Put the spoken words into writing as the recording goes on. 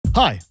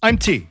Hi, I'm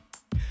Teeh.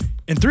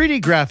 In 3D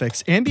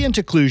graphics, ambient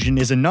occlusion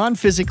is a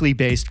non-physically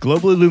based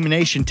global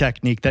illumination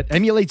technique that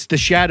emulates the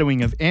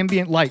shadowing of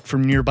ambient light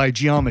from nearby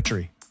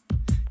geometry.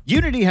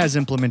 Unity has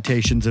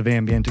implementations of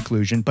ambient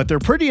occlusion, but they're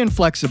pretty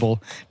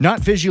inflexible, not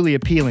visually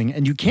appealing,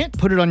 and you can't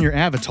put it on your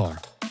avatar.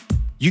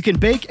 You can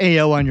bake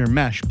AO on your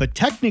mesh, but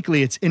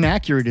technically it's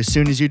inaccurate as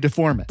soon as you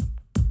deform it.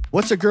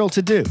 What's a girl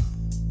to do?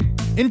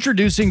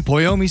 Introducing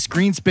Poiyomi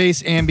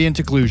Screenspace Ambient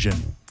Occlusion.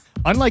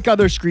 Unlike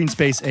other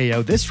Screenspace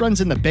AO, this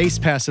runs in the base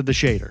pass of the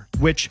shader,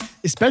 which,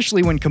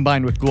 especially when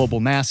combined with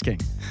global masking,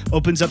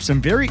 opens up some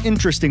very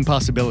interesting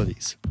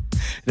possibilities.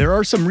 There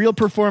are some real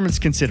performance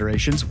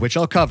considerations, which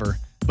I'll cover,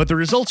 but the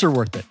results are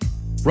worth it.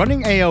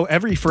 Running AO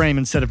every frame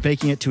instead of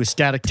baking it to a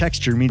static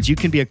texture means you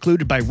can be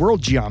occluded by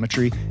world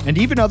geometry and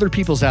even other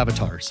people's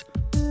avatars.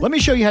 Let me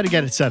show you how to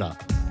get it set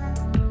up.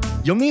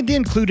 You'll need the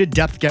included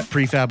depth get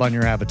prefab on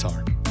your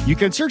avatar. You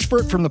can search for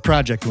it from the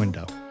project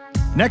window.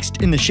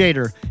 Next, in the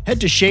shader, head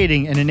to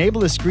Shading and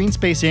enable the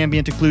Screenspace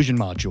Ambient Occlusion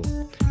module.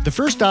 The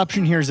first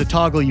option here is a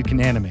toggle you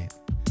can animate.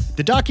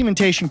 The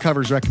documentation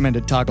covers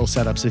recommended toggle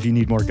setups if you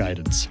need more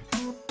guidance.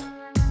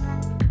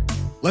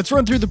 Let's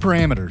run through the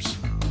parameters.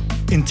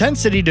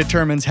 Intensity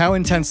determines how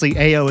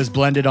intensely AO is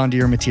blended onto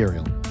your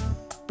material.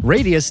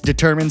 Radius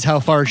determines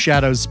how far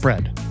shadows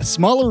spread. A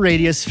smaller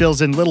radius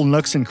fills in little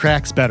nooks and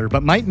cracks better,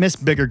 but might miss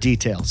bigger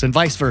details, and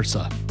vice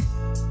versa.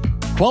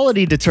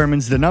 Quality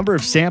determines the number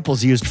of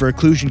samples used for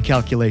occlusion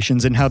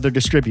calculations and how they're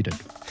distributed.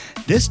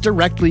 This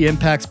directly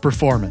impacts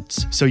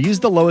performance, so use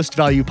the lowest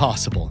value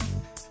possible.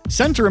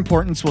 Center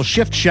importance will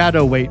shift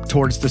shadow weight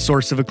towards the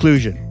source of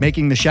occlusion,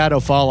 making the shadow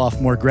fall off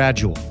more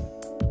gradual.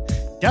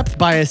 Depth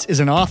bias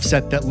is an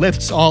offset that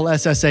lifts all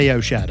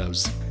SSAO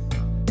shadows.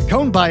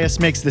 Cone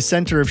bias makes the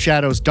center of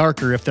shadows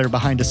darker if they're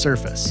behind a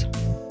surface.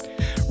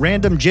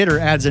 Random jitter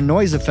adds a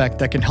noise effect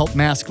that can help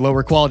mask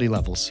lower quality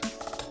levels.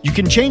 You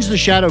can change the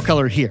shadow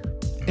color here.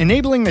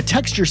 Enabling the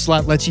texture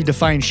slot lets you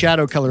define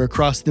shadow color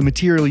across the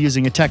material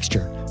using a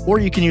texture, or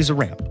you can use a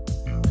ramp.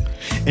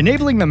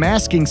 Enabling the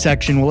masking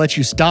section will let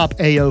you stop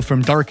AO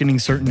from darkening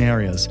certain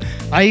areas.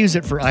 I use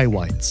it for eye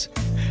whites.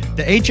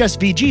 The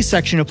HSVG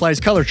section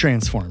applies color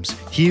transforms: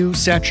 hue,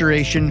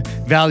 saturation,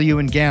 value,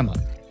 and gamma.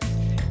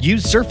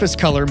 Use surface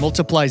color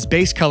multiplies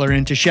base color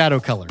into shadow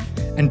color,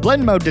 and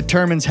blend mode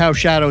determines how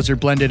shadows are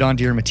blended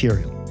onto your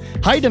material.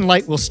 Hide and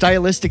light will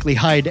stylistically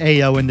hide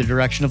AO in the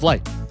direction of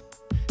light.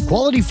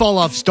 Quality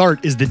fall-off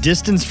start is the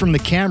distance from the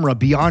camera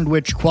beyond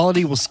which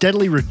quality will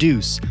steadily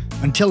reduce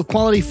until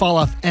quality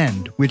fall-off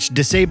end, which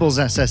disables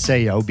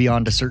SSAO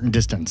beyond a certain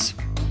distance.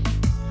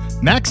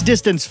 Max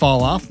distance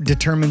fall-off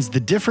determines the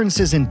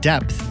differences in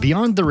depth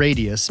beyond the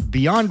radius,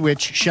 beyond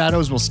which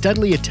shadows will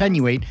steadily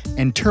attenuate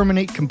and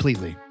terminate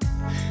completely.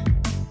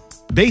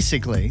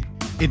 Basically,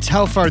 it's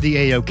how far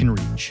the AO can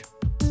reach.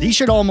 These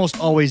should almost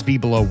always be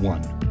below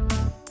 1.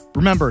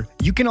 Remember,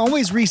 you can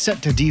always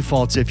reset to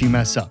defaults if you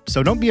mess up,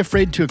 so don't be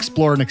afraid to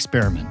explore and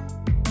experiment.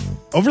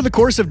 Over the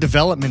course of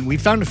development, we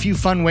found a few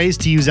fun ways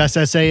to use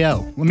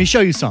SSAO. Let me show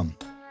you some.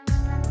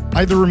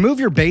 Either remove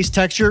your base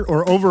texture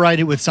or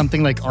override it with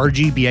something like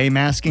RGBA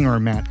masking or a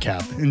matte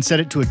cap and set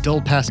it to a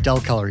dull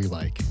pastel color you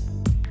like.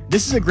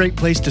 This is a great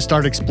place to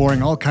start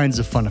exploring all kinds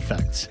of fun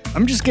effects.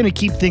 I'm just going to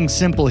keep things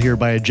simple here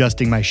by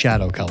adjusting my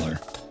shadow color.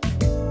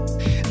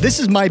 This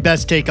is my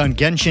best take on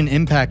Genshin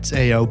Impact's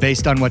AO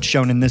based on what's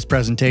shown in this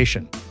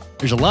presentation.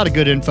 There's a lot of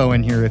good info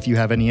in here if you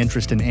have any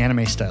interest in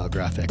anime-style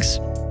graphics.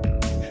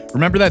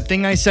 Remember that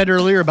thing I said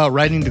earlier about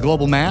writing the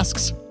global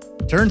masks?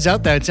 Turns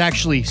out that it's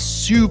actually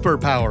super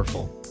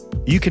powerful.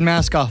 You can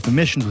mask off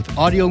emissions with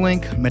audio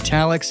link,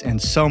 metallics, and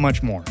so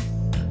much more.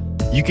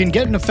 You can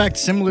get an effect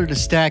similar to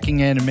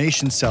stacking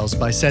animation cells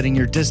by setting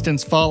your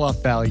distance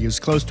fall-off values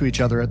close to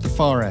each other at the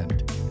far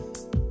end.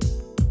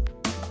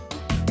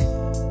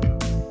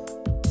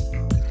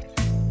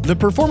 The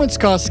performance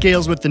cost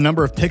scales with the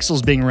number of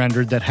pixels being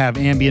rendered that have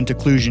ambient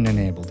occlusion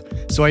enabled,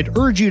 so I'd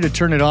urge you to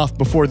turn it off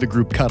before the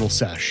group cuddle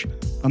sesh,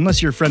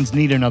 unless your friends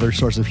need another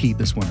source of heat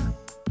this winter.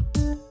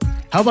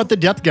 How about the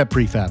depth get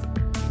prefab?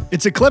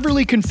 It's a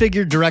cleverly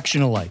configured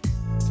directional light.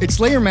 It's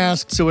layer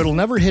masked so it'll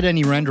never hit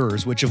any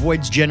renderers, which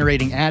avoids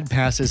generating add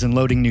passes and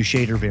loading new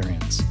shader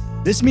variants.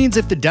 This means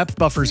if the depth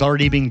buffer is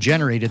already being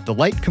generated, the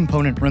light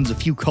component runs a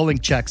few culling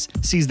checks,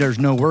 sees there's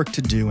no work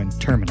to do,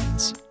 and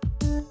terminates.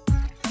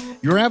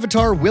 Your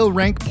avatar will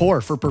rank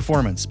poor for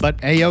performance,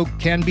 but AO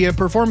can be a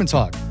performance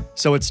hog,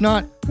 so it's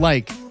not,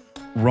 like,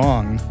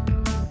 wrong.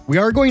 We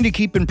are going to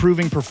keep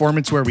improving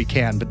performance where we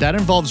can, but that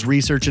involves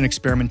research and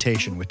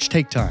experimentation, which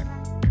take time.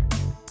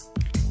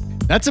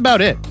 That's about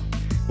it.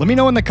 Let me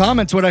know in the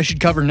comments what I should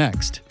cover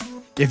next.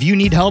 If you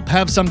need help,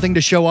 have something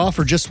to show off,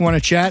 or just want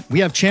to chat, we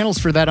have channels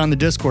for that on the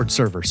Discord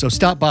server, so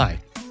stop by.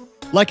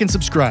 Like and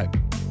subscribe.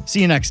 See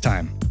you next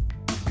time.